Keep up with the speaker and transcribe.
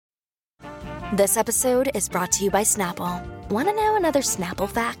This episode is brought to you by Snapple. Want to know another Snapple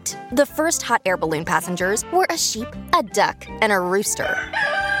fact? The first hot air balloon passengers were a sheep, a duck, and a rooster.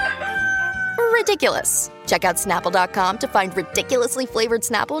 Ridiculous. Check out Snapple.com to find ridiculously flavored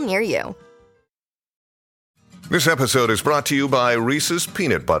Snapple near you. This episode is brought to you by Reese's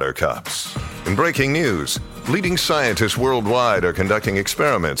Peanut Butter Cups. In breaking news, leading scientists worldwide are conducting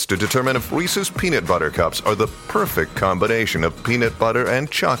experiments to determine if Reese's Peanut Butter Cups are the perfect combination of peanut butter and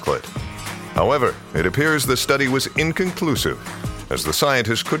chocolate. However, it appears the study was inconclusive, as the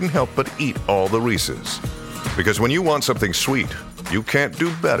scientists couldn't help but eat all the Reese's. Because when you want something sweet, you can't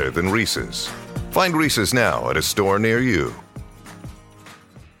do better than Reese's. Find Reese's now at a store near you.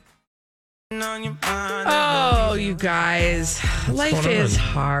 Oh, you guys, life is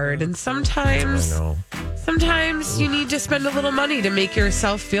hard, and sometimes you need to spend a little money to make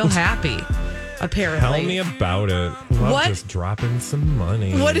yourself feel happy. Apparently, tell me about it. Love just dropping some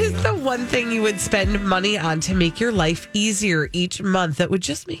money. What is the one thing you would spend money on to make your life easier each month that would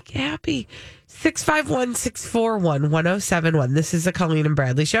just make you happy? 651-641-1071. This is the Colleen and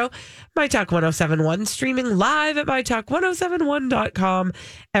Bradley Show. My Talk 1071, streaming live at mytalk1071.com.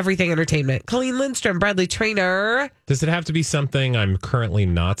 Everything Entertainment. Colleen Lindstrom, Bradley Trainer. Does it have to be something I'm currently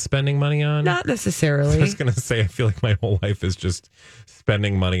not spending money on? Not necessarily. I was going to say, I feel like my whole life is just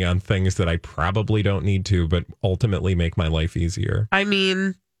spending money on things that I probably don't need to, but ultimately make my life easier. I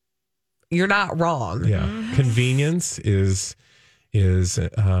mean, you're not wrong. Yeah. Convenience is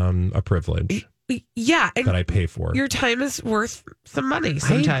a privilege. Yeah. That I pay for. Your time is worth some money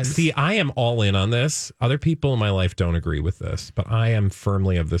sometimes. I am all in on this. Other people in my life don't agree with this, but I am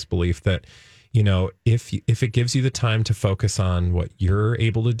firmly of this belief that, you know, if it gives you the time to focus on what you're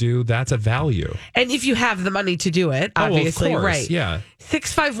able to do, that's a value. And if you have the money to do it, obviously, of course, right? Yeah.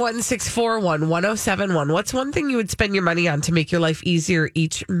 651-641-1071. What's one thing you would spend your money on to make your life easier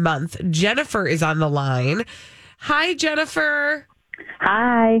each month? Jennifer is on the line. Hi, Jennifer.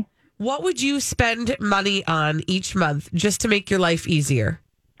 Hi. What would you spend money on each month just to make your life easier?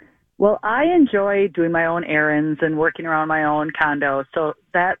 Well, I enjoy doing my own errands and working around my own condo. So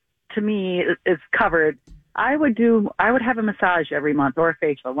that, to me, is covered. I would have a massage every month or a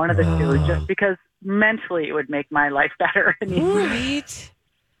facial, one of the two, just because mentally it would make my life better. Right.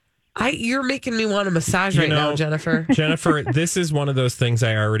 You're making me want a massage now, Jennifer. Jennifer, this is one of those things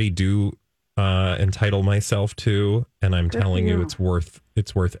I already do entitle myself to, and I'm telling you, it's worth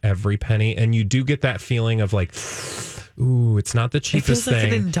every penny. And you do get that feeling of like, ooh, it's not the cheapest thing, like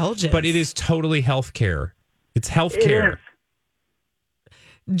an indulgence, but it is totally healthcare. It's healthcare.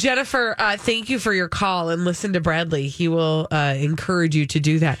 Jennifer, thank you for your call, and listen to Bradley. He will encourage you to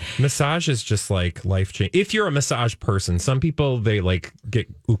do that. Massage is just like life changing. If you're a massage person, some people, they like get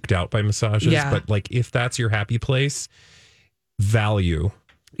ooked out by massages, but like if that's your happy place, value.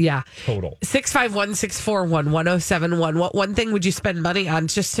 Yeah. Total. 651-641-1071. What one thing would you spend money on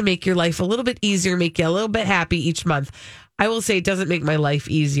just to make your life a little bit easier, make you a little bit happy each month? I will say it doesn't make my life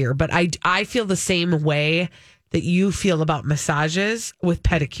easier, but I feel the same way that you feel about massages with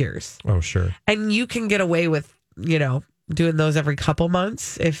pedicures. Oh, sure. And you can get away with, doing those every couple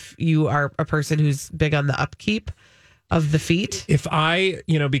months if you are a person who's big on the upkeep of the feet. If I,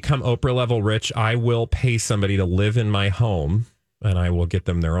 become Oprah level rich, I will pay somebody to live in my home. And I will get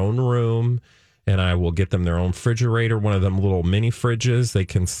them their own room, and I will get them their own refrigerator, one of them little mini fridges. They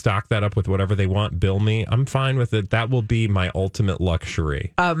can stock that up with whatever they want, bill me. I'm fine with it. That will be my ultimate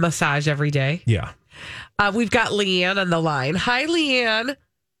luxury. A massage every day? Yeah. We've got Leanne on the line. Hi, Leanne.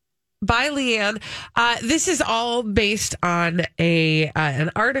 Bye, Leanne. This is all based on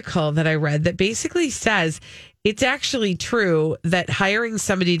an article that I read that basically says it's actually true that hiring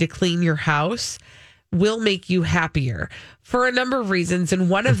somebody to clean your house will make you happier for a number of reasons. And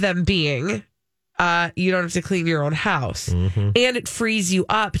one of them being, you don't have to clean your own house. Mm-hmm. And it frees you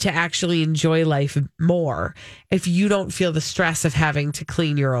up to actually enjoy life more. If you don't feel the stress of having to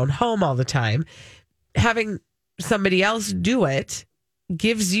clean your own home all the time, having somebody else do it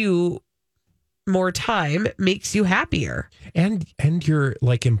gives you more time, makes you happier. And you're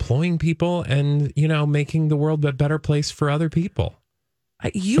like employing people and, making the world a better place for other people.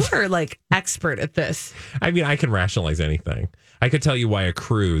 You are like expert at this. I mean, I can rationalize anything. I could tell you why a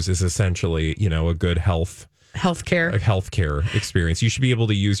cruise is essentially, a good healthcare experience. You should be able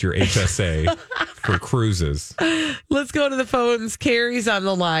to use your HSA for cruises. Let's go to the phones. Carrie's on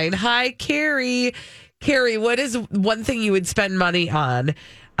the line. Hi, Carrie. Carrie, what is one thing you would spend money on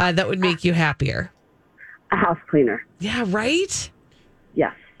that would make you happier? A house cleaner. Yeah, right?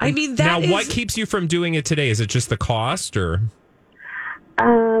 Yes. I mean, what keeps you from doing it today? Is it just the cost or?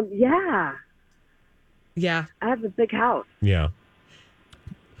 Yeah. Yeah. I have a big house. Yeah.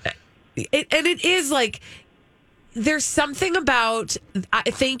 it is like, there's something about,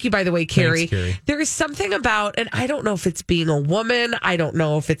 thank you, by the way, Carrie. Thanks, Carrie. There is something about, and I don't know if it's being a woman, I don't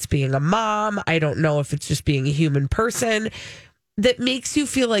know if it's being a mom, I don't know if it's just being a human person, that makes you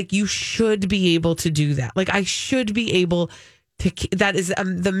feel like you should be able to do that. Like, I should be able to, that is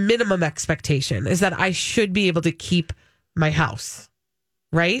the minimum expectation, is that I should be able to keep my house,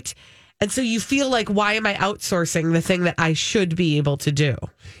 right? And so you feel like, why am I outsourcing the thing that I should be able to do?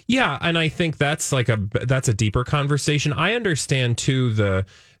 Yeah, and I think that's that's a deeper conversation. I understand too the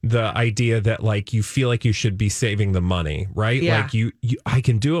idea that like you feel like you should be saving the money, right? Yeah. Like you I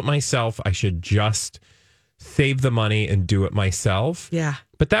can do it myself. I should just save the money and do it myself. Yeah.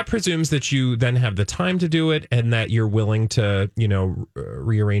 But that presumes that you then have the time to do it and that you're willing to,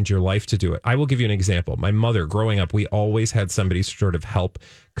 rearrange your life to do it. I will give you an example. My mother, growing up, we always had somebody sort of help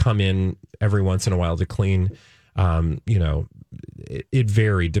come in every once in a while to clean. It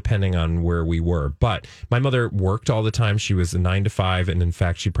varied depending on where we were. But my mother worked all the time. She was a 9 to 5. And in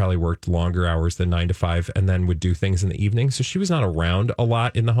fact, she probably worked longer hours than 9 to 5 and then would do things in the evening. So she was not around a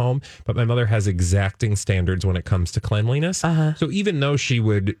lot in the home. But my mother has exacting standards when it comes to cleanliness. Uh-huh. So even though she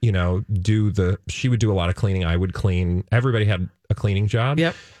would, she would do a lot of cleaning, I would clean. Everybody had a cleaning job.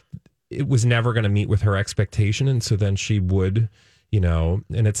 Yep. It was never going to meet with her expectation. And so then she would,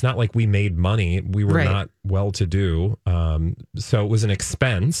 and it's not like we made money. We were Right. not well-to-do. So it was an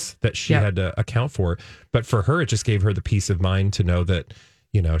expense that she Yep. had to account for. But for her, it just gave her the peace of mind to know that,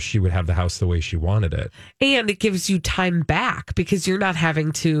 she would have the house the way she wanted it. And it gives you time back because you're not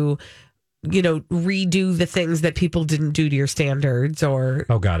having to, redo the things that people didn't do to your standards or.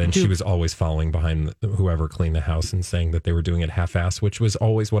 Oh, God. And she was always following behind whoever cleaned the house and saying that they were doing it half-assed, which was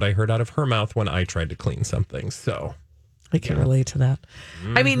always what I heard out of her mouth when I tried to clean something. So I can relate to that.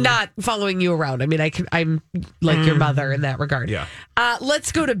 I mean, not following you around. I mean, I'm like your mother in that regard. Yeah.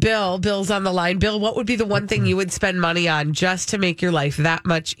 Let's go to Bill. Bill's on the line. Bill, what would be the one thing you would spend money on just to make your life that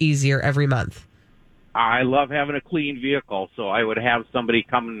much easier every month? I love having a clean vehicle, so I would have somebody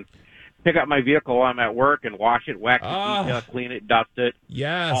come and pick up my vehicle while I'm at work and wash it, wax it, detail, clean it, dust it,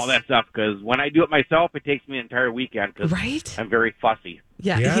 yes. all that stuff. Because when I do it myself, it takes me an entire weekend because Right? I'm very fussy.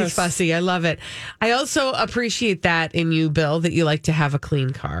 Yeah, Yes. he's fussy. I love it. I also appreciate that in you, Bill, that you like to have a clean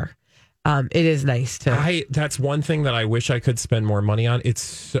car. It is nice to. That's one thing that I wish I could spend more money on.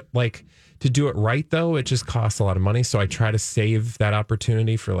 It's like to do it right, though, it just costs a lot of money. So I try to save that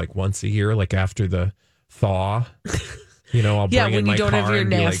opportunity for like once a year, like after the thaw. I'll bring in when my you don't car have your and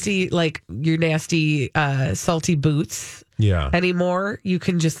be nasty, salty boots yeah. anymore, you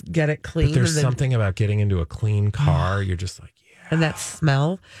can just get it clean. But there's and then- something about getting into a clean car. You're just like, yeah. And that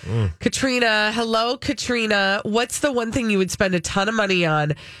smell. Katrina, hello, Katrina. What's the one thing you would spend a ton of money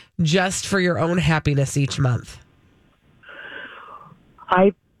on just for your own happiness each month?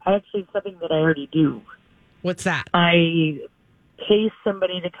 I actually, something that I already do. What's that? I pay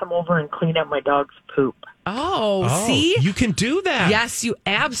somebody to come over and clean up my dog's poop. Oh, see? You can do that. Yes, you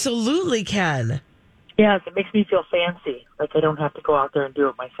absolutely can. Yes, it makes me feel fancy. Like I don't have to go out there and do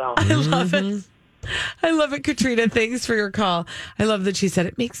it myself. I love it. I love it, Katrina. Thanks for your call. I love that she said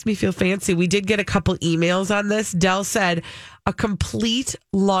it makes me feel fancy. We did get a couple emails on this. Dell said a complete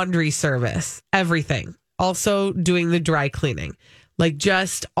laundry service, everything. Also doing the dry cleaning, like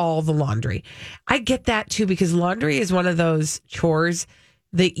just all the laundry. I get that too, because laundry is one of those chores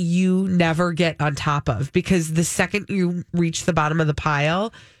that you never get on top of, because the second you reach the bottom of the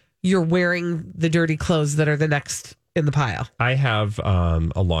pile, you're wearing the dirty clothes that are the next in the pile. I have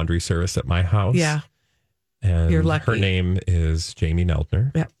a laundry service at my house. Yeah. And You're lucky. her name is Jamie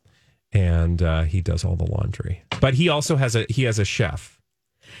Neltner. Yep. And he does all the laundry. But he also has a chef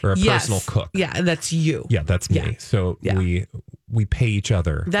or a personal cook. Yeah, and that's you. Yeah, that's me. Yeah. So Yeah. we pay each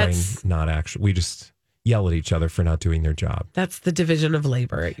other That's- by not actually. We just yell at each other for not doing their job. That's the division of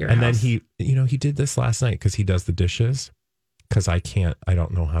labor at your And house. then he did this last night because he does the dishes because I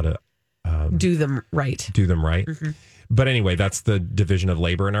don't know how to do them right. do them right. Mm-hmm. But anyway, that's the division of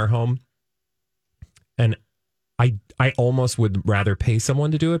labor in our home. And I almost would rather pay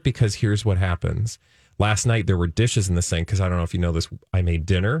someone to do it because here's what happens. Last night there were dishes in the sink because I don't know if you know this. I made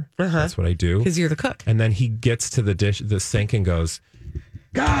dinner. That's what I do. Because you're the cook. And then he gets to the sink and goes,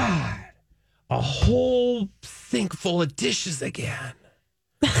 God, a whole sink full of dishes again.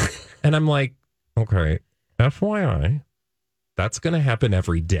 And I'm like, okay, FYI, that's going to happen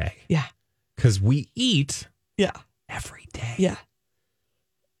every day. Yeah. Because we eat Yeah. every day. Yeah.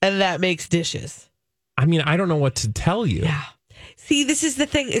 And that makes dishes. I mean, I don't know what to tell you. Yeah. See, this is the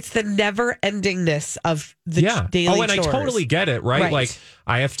thing. It's the never endingness of the daily and chores. I totally get it, right? Like,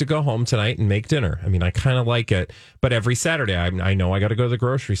 I have to go home tonight and make dinner. I mean, I kind of like it. But every Saturday, I know I got to go to the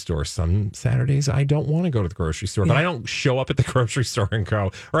grocery store. Some Saturdays, I don't want to go to the grocery store. But I don't show up at the grocery store and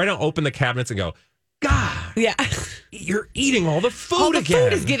go, or I don't open the cabinets and go, God, you're eating all the food all the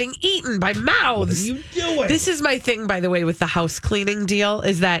again. food is getting eaten by mouths. What are you doing? This is my thing, by the way, with the house cleaning deal,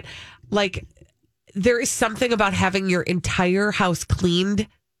 is that, like, there is something about having your entire house cleaned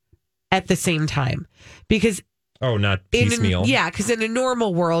at the same time. Because not piecemeal. Because in a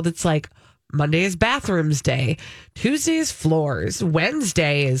normal world, it's like Monday is bathrooms day, Tuesday is floors,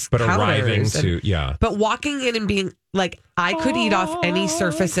 Wednesday is but counters, arriving to But walking in and being like, I could eat off any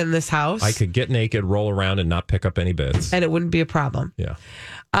surface in this house. I could get naked, roll around, and not pick up any bits, and it wouldn't be a problem. Yeah.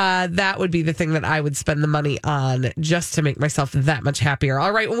 That would be the thing that I would spend the money on just to make myself that much happier.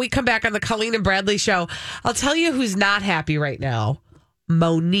 All right, when we come back on the Colleen and Bradley show, I'll tell you who's not happy right now,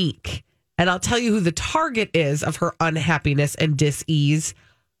 Monique. And I'll tell you who the target is of her unhappiness and dis-ease.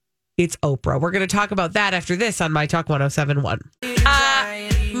 It's Oprah. We're going to talk about that after this on My Talk 1071.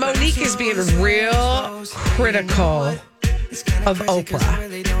 Monique is being real critical of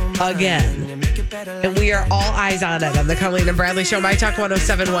Oprah again. And we are all eyes on it on the Colleen and Bradley show, My Talk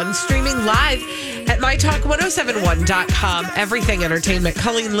 1071, streaming live at MyTalk1071.com. Everything entertainment.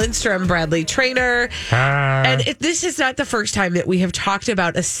 Colleen Lindstrom, Bradley Trainer. And this is not the first time that we have talked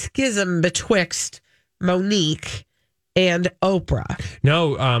about a schism betwixt Monique and Oprah.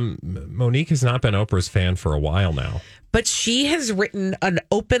 No, Monique has not been Oprah's fan for a while now. But she has written an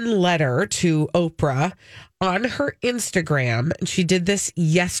open letter to Oprah on her Instagram. She did this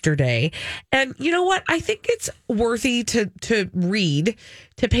yesterday. And you know what? I think it's worthy to read,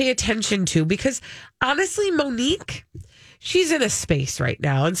 to pay attention to, because honestly, Monique, she's in a space right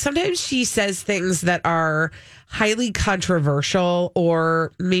now. And sometimes she says things that are highly controversial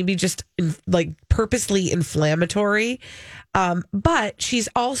or maybe just like purposely inflammatory. But she's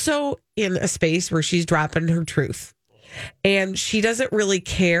also in a space where she's dropping her truth. And she doesn't really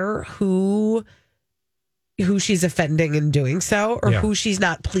care who she's offending in doing so, or who she's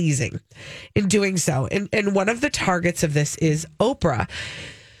not pleasing in doing so. And one of the targets of this is Oprah.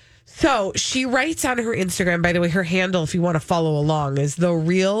 So she writes on her Instagram, by the way, her handle, if you want to follow along, is The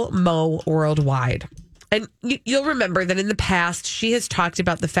Real Mo Worldwide. And you'll remember that in the past, she has talked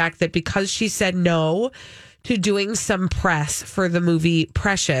about the fact that because she said no to doing some press for the movie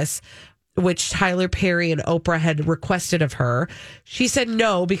Precious, which Tyler Perry and Oprah had requested of her, she said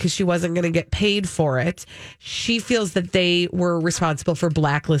no because she wasn't going to get paid for it. She feels that they were responsible for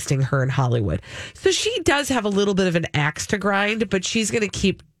blacklisting her in Hollywood. So she does have a little bit of an axe to grind, but she's going to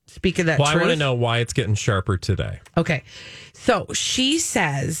keep speaking that truth. I want to know why it's getting sharper today. Okay. So she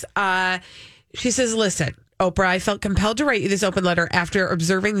says, listen, Oprah, I felt compelled to write you this open letter after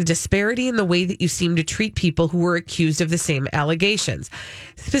observing the disparity in the way that you seem to treat people who were accused of the same allegations.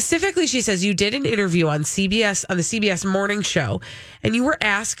 Specifically, she says you did an interview on the CBS morning show, and you were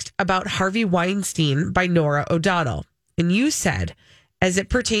asked about Harvey Weinstein by Norah O'Donnell. And you said, as it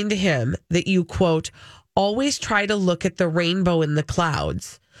pertained to him, that you, quote, always try to look at the rainbow in the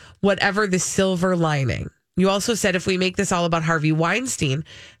clouds, whatever the silver lining. You also said if we make this all about Harvey Weinstein,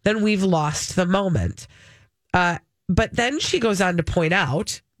 then we've lost the moment. But then she goes on to point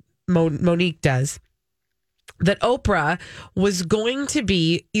out, Monique does, that Oprah was going to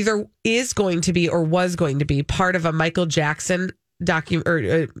be, either is going to be or was going to be part of a Michael Jackson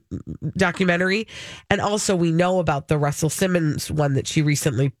documentary. And also we know about the Russell Simmons one that she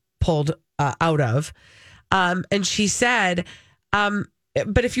recently pulled out of. And she said,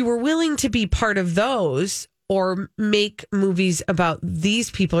 but if you were willing to be part of those or make movies about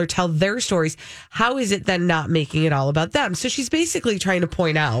these people or tell their stories, how is it then not making it all about them? So she's basically trying to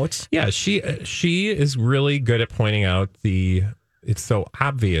point out. Yeah, she is really good at pointing out it's so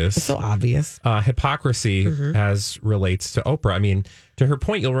obvious. It's so obvious. Hypocrisy as relates to Oprah. I mean, to her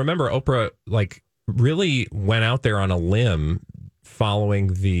point, you'll remember Oprah like really went out there on a limb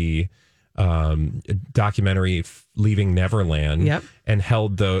following the documentary Leaving Neverland, and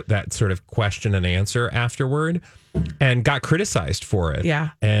held that sort of question and answer afterward and got criticized for it.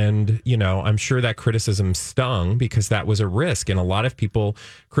 Yeah. And, I'm sure that criticism stung because that was a risk. And a lot of people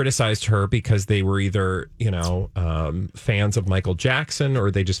criticized her because they were either, fans of Michael Jackson or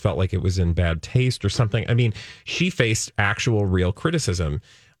they just felt like it was in bad taste or something. I mean, she faced actual real criticism.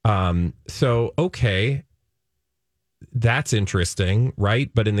 So, okay. That's interesting, right?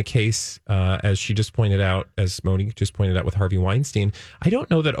 But in the case, as she just pointed out, as Monique just pointed out with Harvey Weinstein, I don't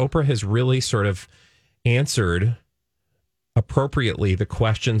know that Oprah has really sort of answered appropriately the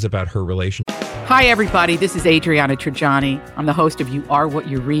questions about her relationship. Hi, everybody. This is Adriana Trajani. I'm the host of You Are What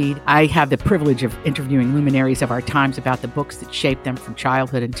You Read. I have the privilege of interviewing luminaries of our times about the books that shaped them from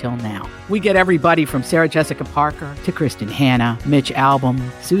childhood until now. We get everybody from Sarah Jessica Parker to Kristen Hanna, Mitch Albom,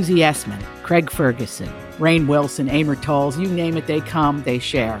 Susie Essman, Craig Ferguson, Rainn Wilson, Amor Tolls, you name it, they come, they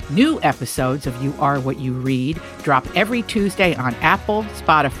share. New episodes of You Are What You Read drop every Tuesday on Apple,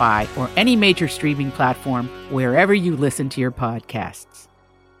 Spotify, or any major streaming platform wherever you listen to your podcasts.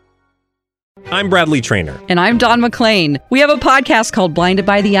 I'm Bradley Trainer. And I'm Don McClain. We have a podcast called Blinded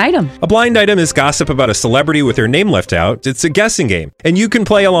by the Item. A blind item is gossip about a celebrity with their name left out. It's a guessing game, and you can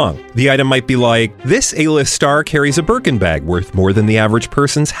play along. The item might be like, this A-list star carries a Birkin bag worth more than the average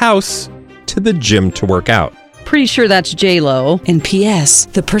person's house to the gym to work out. Pretty sure that's J-Lo. And P.S.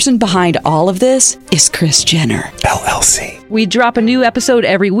 the person behind all of this is Kris Jenner, LLC. We drop a new episode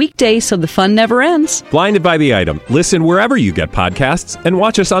every weekday so the fun never ends. Blinded by the Item. Listen wherever you get podcasts and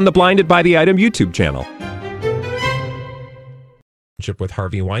watch us on the Blinded by the Item YouTube channel. With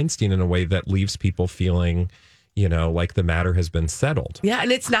Harvey Weinstein in a way that leaves people feeling, like the matter has been settled. Yeah,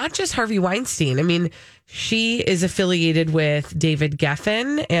 and it's not just Harvey Weinstein. I mean, she is affiliated with David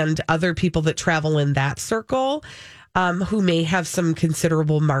Geffen and other people that travel in that circle who may have some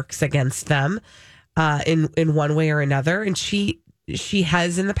considerable marks against them in one way or another. And she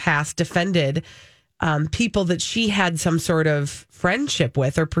has in the past defended people that she had some sort of friendship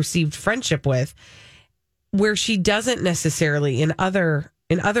with or perceived friendship with, where she doesn't necessarily in other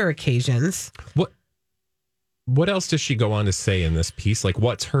occasions. What else does she go on to say in this piece? Like,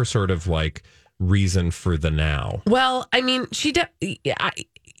 what's her sort of like reason for the now? Well, I mean,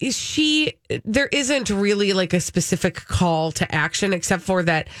 there isn't really like a specific call to action, except for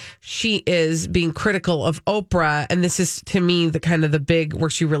that she is being critical of Oprah. And this is, to me, the kind of the big where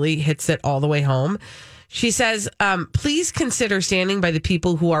she really hits it all the way home. She says, please consider standing by the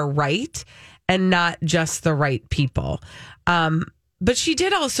people who are right and not just the right people. But she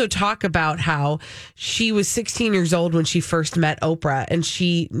did also talk about how she was 16 years old when she first met Oprah, and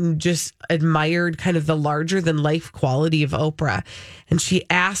she just admired kind of the larger than life quality of Oprah. And she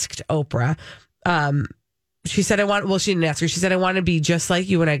asked Oprah, she said, she didn't ask her. She said, I want to be just like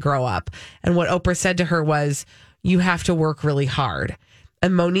you when I grow up. And what Oprah said to her was, you have to work really hard.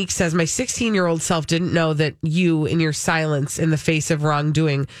 And Monique says, my 16-year-old self didn't know that you, in your silence in the face of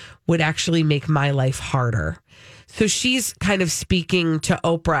wrongdoing, would actually make my life harder. So she's kind of speaking to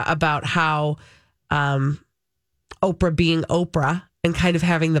Oprah about how Oprah being Oprah and kind of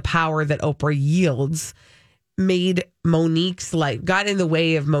having the power that Oprah yields made Monique's life, got in the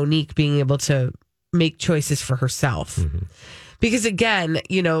way of Monique being able to make choices for herself. Mm-hmm. Because again,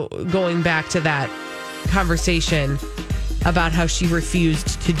 going back to that conversation about how she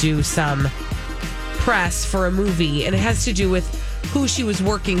refused to do some press for a movie, and it has to do with who she was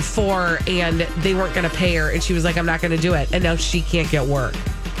working for, and they weren't going to pay her, and she was like, I'm not going to do it, and now she can't get work.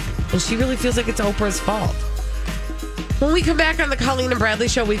 And she really feels like it's Oprah's fault. When we come back on the Colleen and Bradley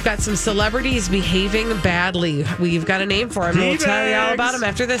Show, we've got some celebrities behaving badly. We've got a name for them. We'll tell you all about them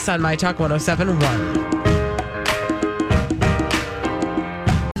after this on My Talk 107.1.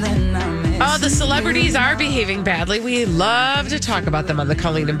 Oh, the celebrities are behaving badly. We love to talk about them on the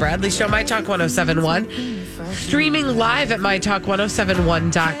Colleen and Bradley Show, My Talk 107.1. Streaming live at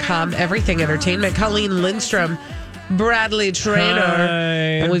MyTalk1071.com. Everything Entertainment. Colleen Lindstrom, Bradley Trainer. Hi.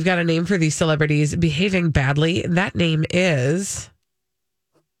 And we've got a name for these celebrities behaving badly. That name is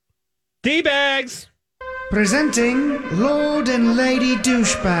D-Bags. Presenting Lord and Lady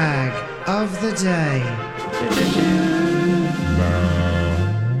Douchebag of the Day.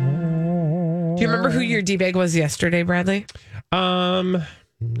 Do you remember who your D-Bag was yesterday, Bradley?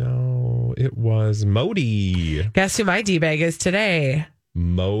 No, it was Modi. Guess who my D-Bag is today?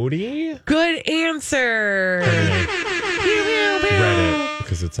 Modi? Good answer. Read it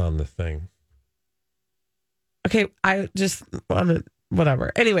because it's on the thing. Okay, I just want to,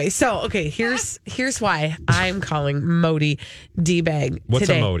 whatever. Anyway, so, okay, here's why I'm calling Modi D-Bag What's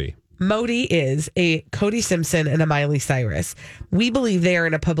today. a Modi? Modi is a Cody Simpson and a Miley Cyrus. We believe they are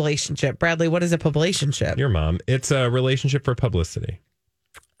in a publicationship. Bradley, what is a publicationship? Your mom. It's a relationship for publicity.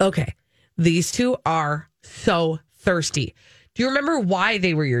 Okay. These two are so thirsty. Do you remember why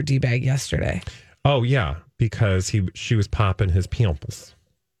they were your D-Bag yesterday? Oh, yeah. Because she was popping his pimples.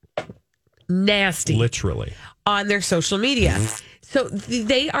 Nasty. Literally. On their social media. So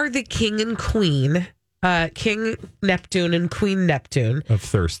they are the king and queen. King Neptune and Queen Neptune. Of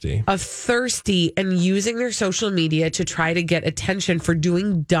thirsty, and using their social media to try to get attention for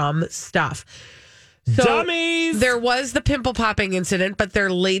doing dumb stuff. So dummies! There was the pimple popping incident, but their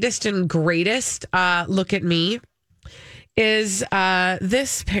latest and greatest, look at me, is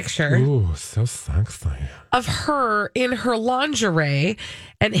this picture. Ooh, so sexy. Of her in her lingerie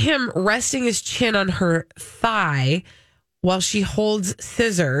and him resting his chin on her thigh while she holds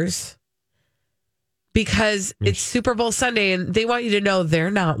scissors because it's Super Bowl Sunday and they want you to know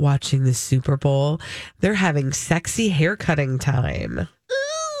they're not watching the Super Bowl. They're having sexy hair cutting time.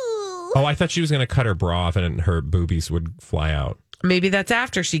 Oh, I thought she was going to cut her bra off and her boobies would fly out. Maybe that's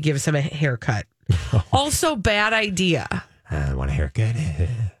after she gives him a haircut. Also, bad idea. I want a haircut.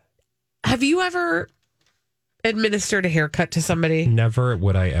 Have you ever administered a haircut to somebody? Never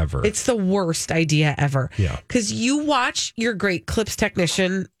would I ever. It's the worst idea ever. Yeah. Because you watch your great clips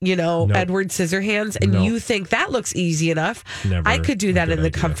technician, Edward Scissorhands, and you think that looks easy enough. Never I could do that in the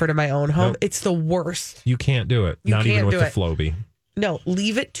idea. comfort of my own home. Nope. It's the worst. You can't do it. Not even with the Flowbee. No,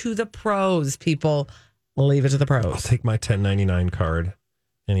 leave it to the pros, people. Leave it to the pros. I'll take my $10.99 card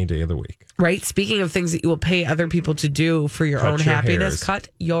any day of the week. Right? Speaking of things that you will pay other people to do for your own happiness, cut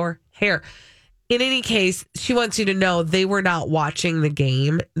your hair. In any case, she wants you to know they were not watching the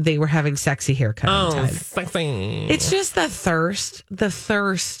game. They were having sexy haircut time. Sexy. It's just the thirst. The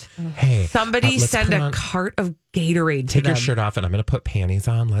thirst. Hey, somebody let's send put a on- cart of Gatorade to Take them. your shirt off and I'm going to put panties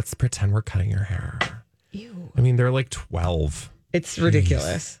on. Let's pretend we're cutting your hair. Ew. I mean, they're like 12. It's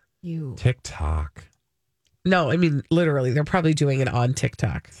ridiculous. Ew. TikTok. No, I mean, literally, they're probably doing it on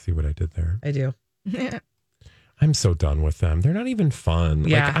TikTok. See what I did there? I do. I'm so done with them. They're not even fun.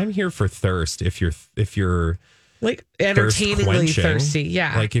 Yeah. Like, I'm here for thirst. If you're Like entertainingly thirst-quenching, thirsty.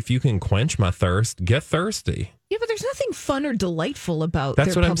 Yeah. Like if you can quench my thirst, get thirsty. Yeah, but there's nothing fun or delightful about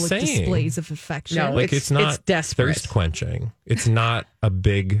That's their what I'm public saying. displays of affection. No, Like it's not desperate. thirst quenching. It's not a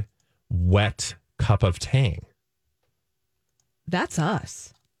big wet cup of Tang. That's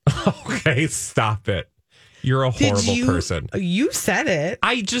us. Okay, stop it. You're a horrible person. You said it.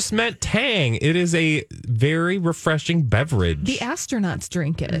 I just meant Tang. It is a very refreshing beverage. The astronauts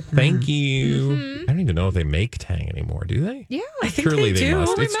drink it. Thank you. I don't even know if they make Tang anymore, do they? Yeah, I think Surely they do.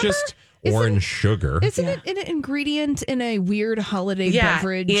 must. Remember? It's just orange sugar. Isn't it an ingredient in a weird holiday Yeah,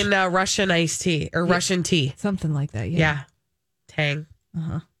 beverage? in Russian iced tea or Russian tea. Something like that, Yeah. Tang.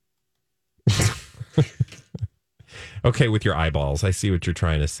 Okay, with your eyeballs. I see what you're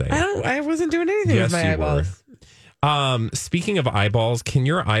trying to say. I wasn't doing anything Yes, with my you eyeballs. Speaking of eyeballs, can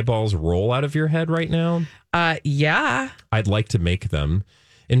your eyeballs roll out of your head right now? Yeah. I'd like to make them.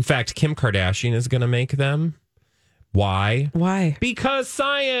 In fact, Kim Kardashian is going to make them. Why? Why? Because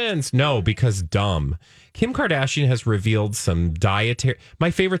science. No, because dumb. Kim Kardashian has revealed some dietary. My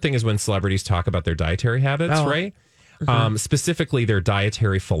favorite thing is when celebrities talk about their dietary habits, right? Specifically their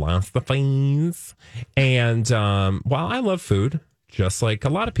dietary philosophies. And while I love food, just like a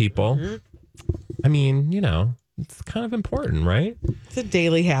lot of people, I mean, it's kind of important, right? It's a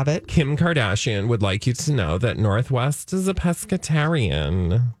daily habit. Kim Kardashian would like you to know that Northwest is a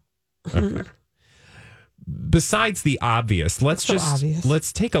pescatarian. Okay. Besides the obvious,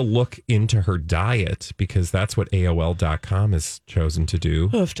 let's take a look into her diet because that's what AOL.com has chosen to do.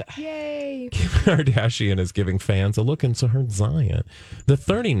 Yay. Kim Kardashian is giving fans a look into her diet. The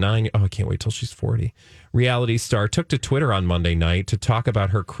 39, I can't wait till she's 40. Reality star took to Twitter on Monday night to talk about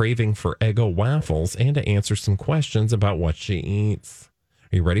her craving for Eggo waffles and to answer some questions about what she eats.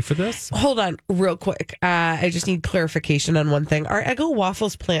 Are you ready for this? Hold on real quick. I just need clarification on one thing. Are Eggo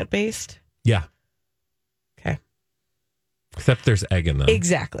waffles plant-based? Yeah. Okay. Except there's egg in them.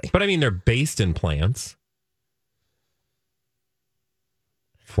 Exactly. But I mean, they're based in plants.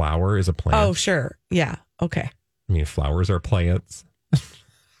 Flour is a plant. Oh, sure. Yeah. Okay. I mean, flowers are plants.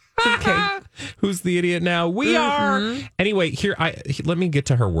 Okay. Who's the idiot now? We are. Anyway, let me get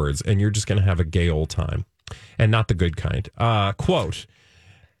to her words, and you're just going to have a gay old time, and not the good kind. Quote,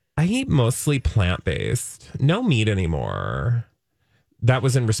 I eat mostly plant-based. No meat anymore. That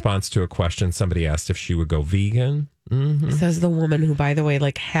was in response to a question somebody asked if she would go vegan. Says the woman who, by the way,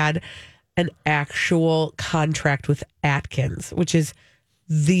 had an actual contract with Atkins, which is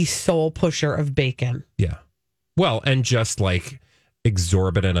the sole pusher of bacon. Yeah. Well, and just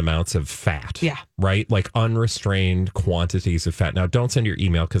exorbitant amounts of fat. Yeah. Right? Like unrestrained quantities of fat. Now, don't send your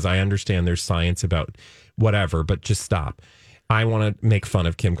email because I understand there's science about whatever, but just stop. I want to make fun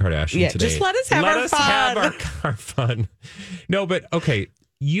of Kim Kardashian today. Just let us have our fun. Have our fun. No, but okay.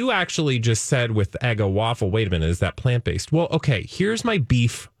 You actually just said with Eggo waffle, wait a minute, is that plant-based? Well, okay, here's my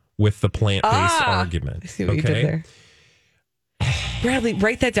beef with the plant-based argument. I see what you did there. Bradley,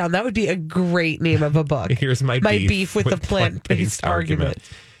 write that down. That would be a great name of a book. Here's my beef with the plant-based argument.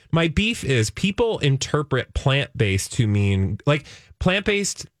 My beef is people interpret plant-based to mean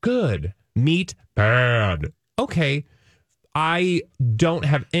plant-based, good, meat, bad. Okay, I don't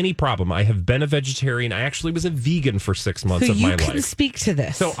have any problem. I have been a vegetarian. I actually was a vegan for 6 months of my life. So you can speak to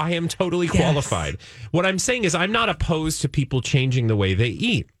this. So I am totally qualified. What I'm saying is I'm not opposed to people changing the way they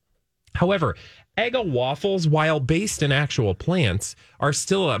eat. However, Eggo waffles, while based in actual plants, are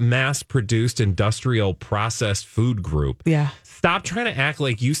still a mass-produced, industrial, processed food group. Yeah. Stop trying to act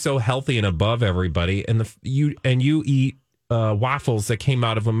like you so healthy and above everybody, and you eat waffles that came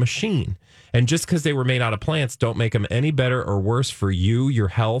out of a machine. And just because they were made out of plants, don't make them any better or worse for you, your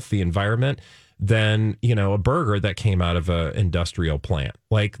health, the environment, than a burger that came out of an industrial plant.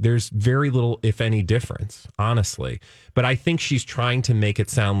 Like, there's very little, if any, difference, honestly. But I think she's trying to make it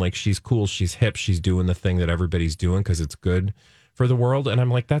sound like she's cool, she's hip, she's doing the thing that everybody's doing because it's good for the world. And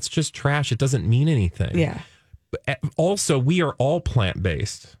I'm like, that's just trash. It doesn't mean anything. Yeah. But also, we are all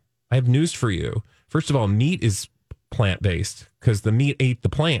plant-based. I have news for you. First of all, meat is plant-based because the meat ate the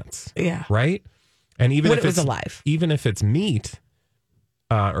plants. Yeah. Right? And even when if it was alive. Even if it's meat,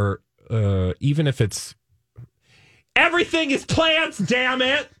 even if it's everything is plants, damn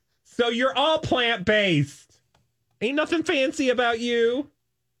it. So you're all plant-based. Ain't nothing fancy about you.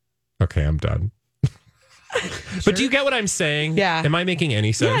 Okay, I'm done. But do you get what I'm saying? Yeah. Am I making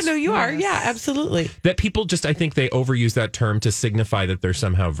any sense? Yeah, no, you are. Yeah, absolutely. That people just, I think they overuse that term to signify that they're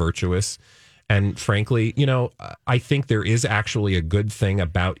somehow virtuous. And frankly, I think there is actually a good thing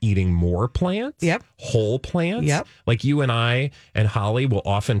about eating more plants. Yep. Whole plants. Yep. Like you and I and Holly will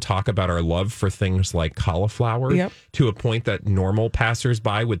often talk about our love for things like cauliflower to a point that normal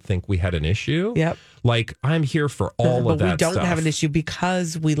passersby would think we had an issue. Yep. Like, I'm here for all of that But we don't stuff. have an issue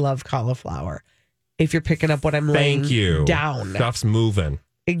because we love cauliflower. If you're picking up what I'm laying down. Stuff's moving.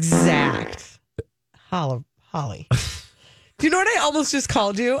 Exact. Holly. Do you know what I almost just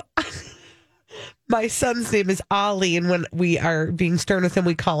called you? My son's name is Ollie, and when we are being stern with him,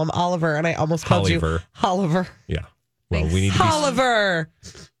 we call him Oliver, and I almost called you Holliver. Yeah. Well, we need to Holliver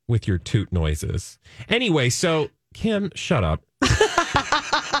with your toot noises. Anyway, so Kim, shut up.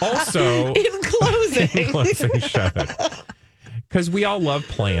 Also, in closing, shut up. Because we all love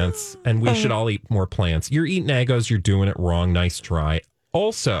plants, and we should all eat more plants. You're eating Eggos, you're doing it wrong. Nice try.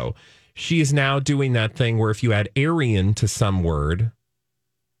 Also, she is now doing that thing where if you add Aryan to some word,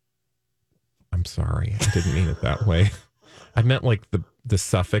 I'm sorry, I didn't mean it that way. I meant like the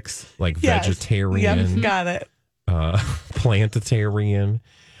suffix, like vegetarian. Yep, got it. Planetarian.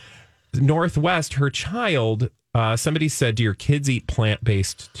 Northwest, her child, somebody said, do your kids eat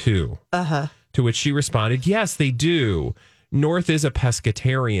plant-based too? Uh-huh. To which she responded, yes, they do. North is a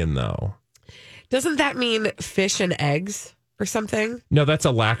pescatarian, though. Doesn't that mean fish and eggs or something? No, that's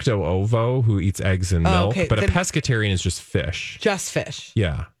a lacto-ovo who eats eggs and milk. Okay, but a pescatarian is just fish. Just fish.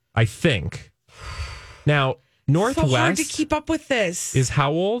 Yeah, I think. Now, Northwest... So hard to keep up with this. Is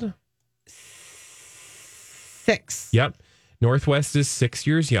how old? 6. Yep. Northwest is 6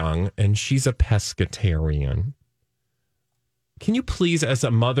 years young, and she's a pescatarian. Can you please, as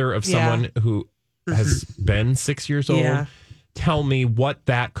a mother of someone who has been 6 years old, tell me what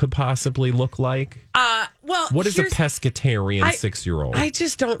that could possibly look like? Well, what is a pescatarian 6-year-old? I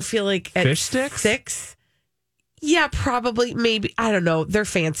just don't feel like at fish sticks? 6. Yeah, probably, maybe. I don't know. They're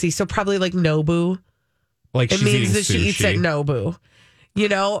fancy, so probably like Nobu. Like it means that she eats at Nobu,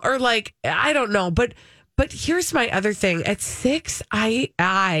 or like I don't know. But here's my other thing. At 6, I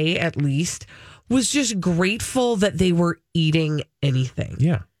at least was just grateful that they were eating anything.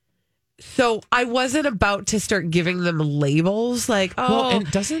 Yeah. So I wasn't about to start giving them labels like,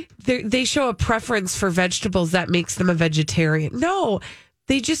 and doesn't they show a preference for vegetables that makes them a vegetarian? No,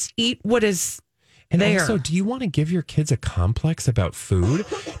 they just eat what is there. Also, do you want to give your kids a complex about food?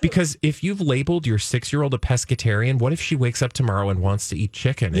 Because if you've labeled your 6-year-old a pescatarian, what if she wakes up tomorrow and wants to eat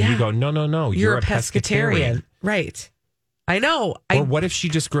chicken? And you go, no, you're a pescatarian. Right. I know. Or what if she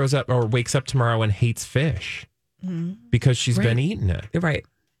just grows up or wakes up tomorrow and hates fish because she's been eating it? Right.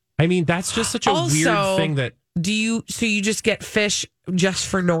 I mean, that's just such a weird thing that... So you just get fish just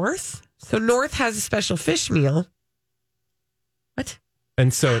for North? So North has a special fish meal. What?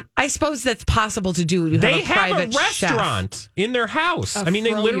 And so I suppose that's possible to do. They have a restaurant in their house. I mean,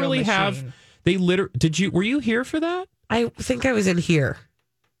 they literally have. Were you here for that? I think I was in here.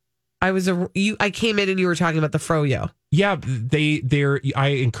 I came in and you were talking about the froyo. Yeah, I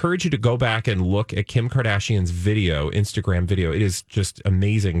encourage you to go back and look at Kim Kardashian's Instagram video. It is just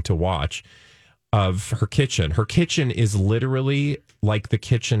amazing to watch of her kitchen. Her kitchen is literally like the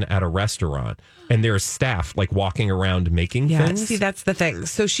kitchen at a restaurant, and there's staff like walking around making things. See, that's the thing.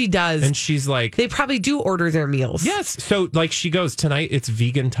 So she does, and she's like, they probably do order their meals. Yes. So like she goes, tonight it's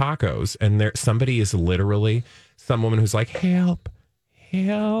vegan tacos, and somebody is literally some woman who's like, help.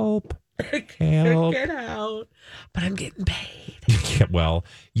 Help. Get out. But I'm getting paid. Yeah, well,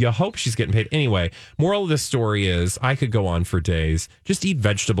 you hope she's getting paid. Anyway, moral of the story is I could go on for days. Just eat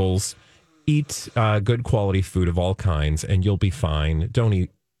vegetables, eat good quality food of all kinds, and you'll be fine. Don't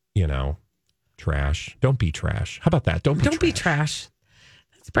eat, trash. Don't be trash. How about that? Don't be trash.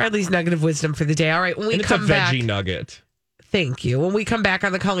 That's Bradley's nugget of wisdom for the day. All right, when we and come it's a back. veggie nugget. Thank you. When we come back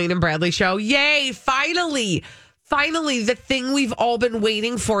on the Colleen and Bradley show, yay, finally, the thing we've all been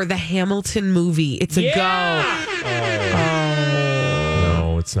waiting for, the Hamilton movie. It's a go.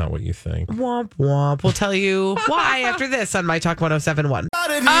 No, it's not what you think. Womp womp. We'll tell you why after this on My Talk 1071.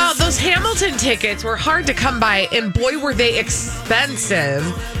 Oh, those Hamilton tickets were hard to come by, and boy, were they expensive.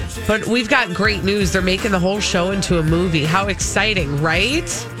 But we've got great news. They're making the whole show into a movie. How exciting,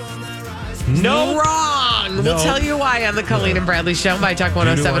 right? No. Wrong. No. We'll tell you why on the Colleen and Bradley show, My Talk On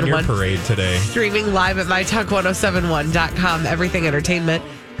your 1071. parade today. Streaming live at MyTalk1071.com. Everything Entertainment.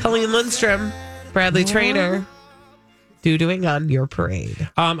 Colleen Lindstrom, Bradley Traynor, doing on your parade.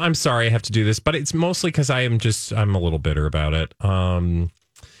 I'm sorry I have to do this, but it's mostly because I'm a little bitter about it.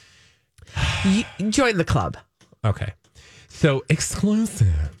 Join the club. Okay. So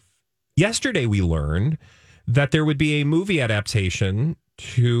exclusive. Yesterday we learned that there would be a movie adaptation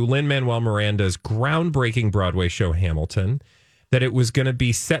to Lin-Manuel Miranda's groundbreaking Broadway show Hamilton, that it was going to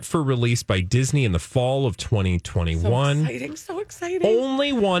be set for release by Disney in the fall of 2021. So exciting.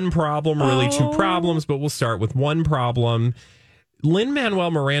 Only one problem, really two problems, but we'll start with one problem.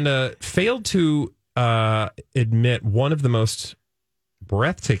 Lin-Manuel Miranda failed to admit one of the most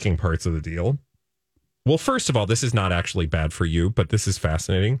breathtaking parts of the deal. Well, first of all, this is not actually bad for you, but this is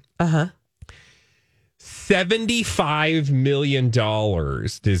fascinating. $75 million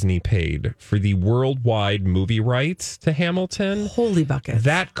Disney paid for the worldwide movie rights to Hamilton. Holy buckets.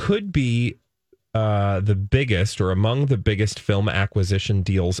 That could be the biggest or among the biggest film acquisition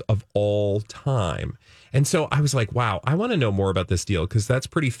deals of all time. And so I was like, wow, I want to know more about this deal because that's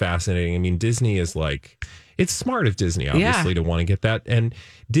pretty fascinating. I mean, Disney is like, it's smart of Disney, obviously, to want to get that. And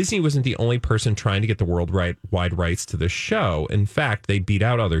Disney wasn't the only person trying to get the worldwide rights to the show. In fact, they beat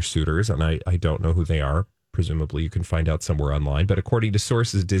out other suitors, and I don't know who they are. Presumably, you can find out somewhere online. But according to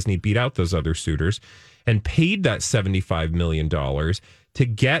sources, Disney beat out those other suitors and paid that $75 million to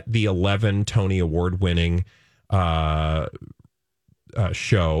get the 11 Tony Award-winning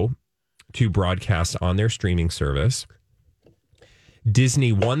show to broadcast on their streaming service.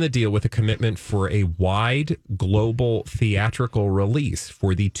 Disney won the deal with a commitment for a wide global theatrical release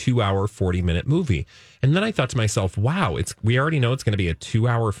for the 2-hour, 40-minute movie. And then I thought to myself, wow, we already know it's going to be a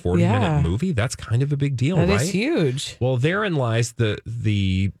 2-hour, 40-minute movie. That's kind of a big deal, right? That is huge. Well, therein lies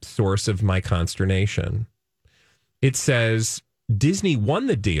the source of my consternation. It says Disney won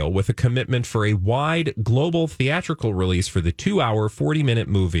the deal with a commitment for a wide global theatrical release for the 2-hour, 40-minute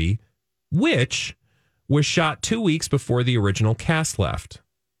movie, which was shot 2 weeks before the original cast left.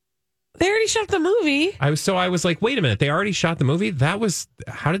 They already shot the movie. I was like, wait a minute, they already shot the movie?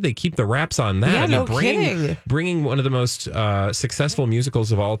 How did they keep the wraps on that? Yeah, kidding. Bringing one of the most successful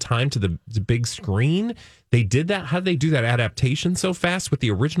musicals of all time to the big screen. They did that. How did they do that adaptation so fast with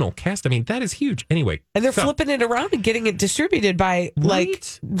the original cast? I mean, that is huge. Anyway. And they're flipping it around and getting it distributed by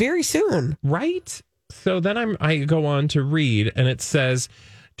very soon. Right. So then I go on to read, and it says,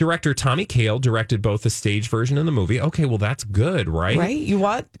 director Tommy Kail directed both the stage version and the movie. Okay, well, that's good, right? Right? You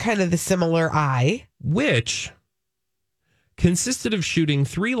want kind of the similar eye. Which consisted of shooting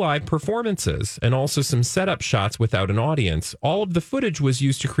 3 live performances and also some setup shots without an audience. All of the footage was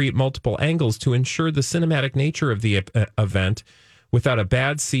used to create multiple angles to ensure the cinematic nature of the event without a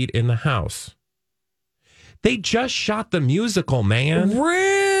bad seat in the house. They just shot the musical, man.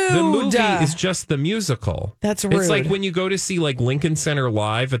 Rude. The movie is just the musical. That's rude. It's like when you go to see like Lincoln Center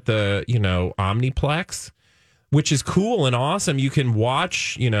Live at the, Omniplex, which is cool and awesome. You can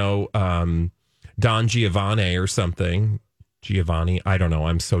watch, Don Giovanni or something. Giovanni. I don't know.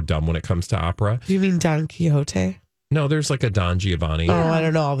 I'm so dumb when it comes to opera. Do you mean Don Quixote? No, there's like a Don Giovanni. Oh, I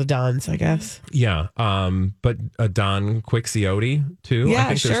don't know all the Dons, I guess. Yeah. But a Don Quixote too. Yeah, I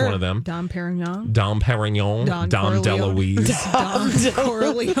think there's one of them. Dom Perignon. Dom Perignon. Dom DeLuise. Dom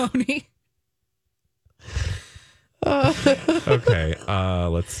Corleone. Okay.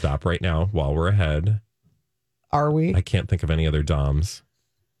 Let's stop right now while we're ahead. Are we? I can't think of any other Doms.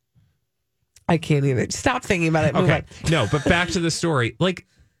 I can't either. Stop thinking about it. Move Okay. No, but back to the story. Like,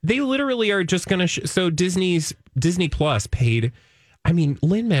 they literally are just going to... So Disney Plus paid... I mean,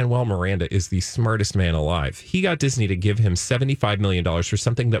 Lin-Manuel Miranda is the smartest man alive. He got Disney to give him $75 million for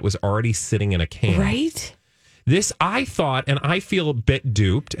something that was already sitting in a can. Right? This, I thought, and I feel a bit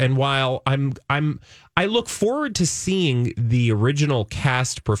duped. And while I look forward to seeing the original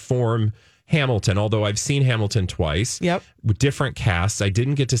cast perform Hamilton, although I've seen Hamilton twice. Yep. With different casts. I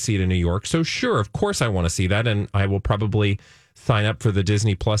didn't get to see it in New York. So sure, of course I want to see that. And I will probably sign up for the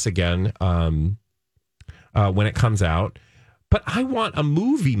Disney Plus again when it comes out. But I want a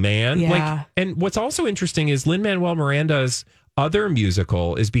movie, man. Yeah. And what's also interesting is Lin-Manuel Miranda's other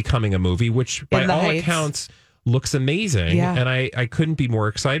musical is becoming a movie, which by all accounts looks amazing. Yeah. And I couldn't be more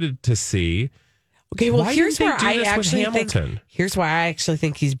excited to see. Okay, well, Why here's didn't they where do I this with actually Hamilton? think. Here's why I actually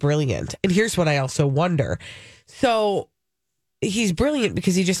think he's brilliant, and here's what I also wonder. So he's brilliant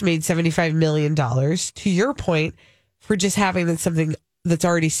because he just made $75 million. To your point, for just having something that's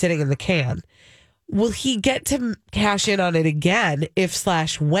already sitting in the can, will he get to cash in on it again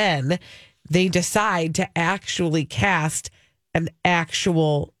if/when they decide to actually cast an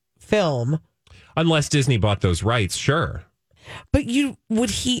actual film? Unless Disney bought those rights, sure. But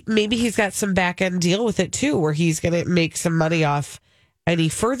maybe he's got some back end deal with it too, where he's going to make some money off any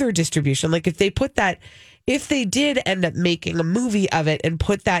further distribution. Like if they did end up making a movie of it and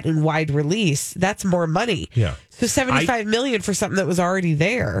put that in wide release, that's more money. Yeah. So $75 million for something that was already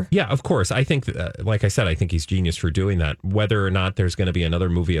there. Yeah, of course. I think, like I said, I think he's genius for doing that. Whether or not there's going to be another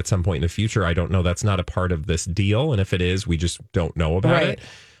movie at some point in the future, I don't know. That's not a part of this deal. And if it is, we just don't know about it.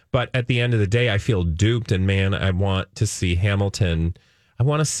 But at the end of the day, I feel duped, and man, I want to see Hamilton. I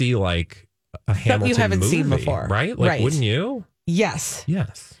want to see like a Hamilton you haven't movie, seen before, right? Like, wouldn't you? Yes.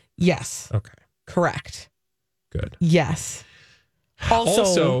 Yes. Okay. Correct. Good. Yes.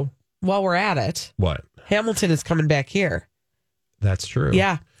 Also, while we're at it, what? Hamilton is coming back here. That's true.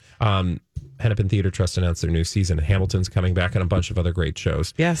 Yeah. Hennepin Theater Trust announced their new season. Hamilton's coming back, and a bunch of other great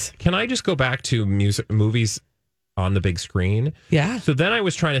shows. Yes. Can I just go back to movies on the big screen? Yeah. So then I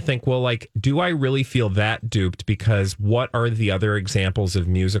was trying to think, well, like, do I really feel that duped? Because what are the other examples of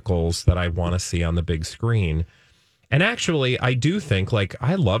musicals that I want to see on the big screen? And actually, I do think, like,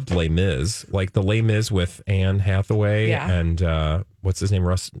 I loved Les Mis, like the Les Mis with Anne Hathaway and what's his name?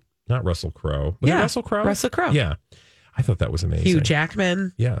 Not Russell Crowe. Was it Russell Crowe? Russell Crowe. Yeah. I thought that was amazing. Hugh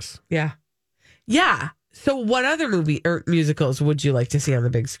Jackman. Yes. Yeah. Yeah. So what other movie or musicals would you like to see on the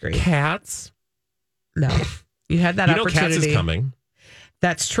big screen? Cats. No. You had that opportunity. Cats is coming.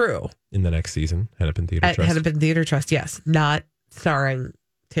 That's true. In the next season, Hennepin Theater Trust. Hennepin Theater Trust, yes. Not starring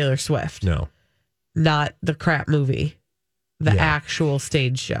Taylor Swift. No. Not the crap movie. The actual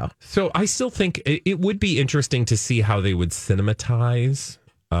stage show. So I still think it would be interesting to see how they would cinematize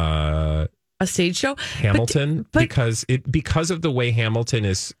a stage show, Hamilton, because of the way Hamilton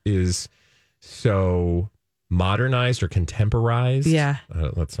is so modernized or contemporized. Yeah,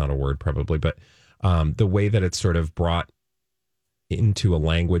 that's not a word probably, but the way that it's sort of brought into a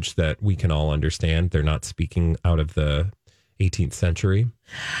language that we can all understand. They're not speaking out of the 18th century.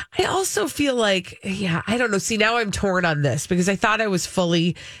 I also feel like, I don't know. See, now I'm torn on this because I thought I was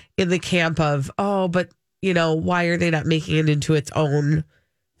fully in the camp of, but why are they not making it into its own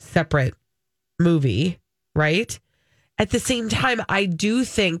separate movie, right? At the same time, I do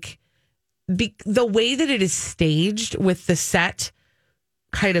think the way that it is staged with the set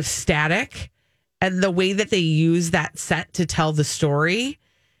kind of static and the way that they use that set to tell the story,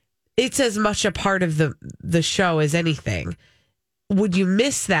 it's as much a part of the show as anything. Would you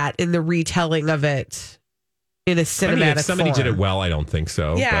miss that in the retelling of it in a cinematic if somebody form? did it well, I don't think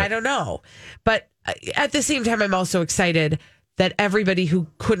so. Yeah, I don't know. But at the same time, I'm also excited that everybody who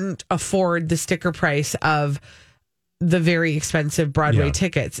couldn't afford the sticker price of the very expensive Broadway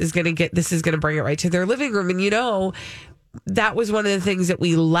tickets is going to bring it right to their living room. And that was one of the things that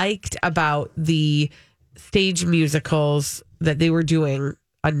we liked about the stage musicals that they were doing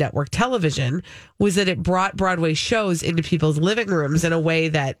on network television, was that it brought Broadway shows into people's living rooms in a way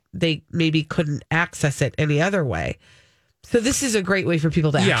that they maybe couldn't access it any other way. So this is a great way for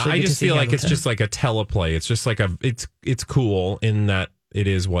people to actually I just feel like it's just like a teleplay. It's just like it's cool in that it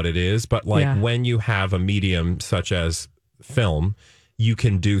is what it is. But when you have a medium such as film, you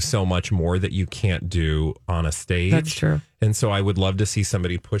can do so much more that you can't do on a stage. That's true. And so I would love to see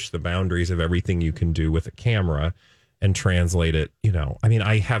somebody push the boundaries of everything you can do with a camera and translate it.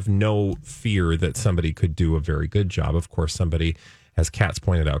 I have no fear that somebody could do a very good job. Of course, somebody, as Katz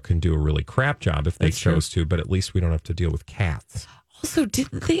pointed out, can do a really crap job if they chose to, but at least we don't have to deal with cats. Also,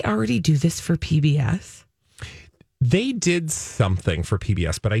 didn't they already do this for PBS? They did something for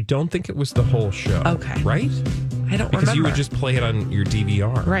PBS, but I don't think it was the whole show. Okay. Right? I don't remember. Because you would just play it on your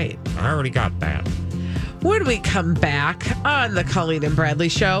DVR. Right. I already got that. When we come back on the Colleen and Bradley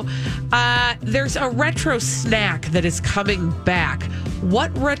Show, there's a retro snack that is coming back.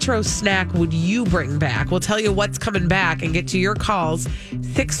 What retro snack would you bring back? We'll tell you what's coming back and get to your calls.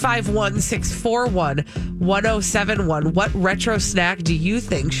 651-641-1071. What retro snack do you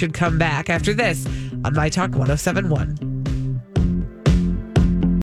think should come back after this on My Talk 1071?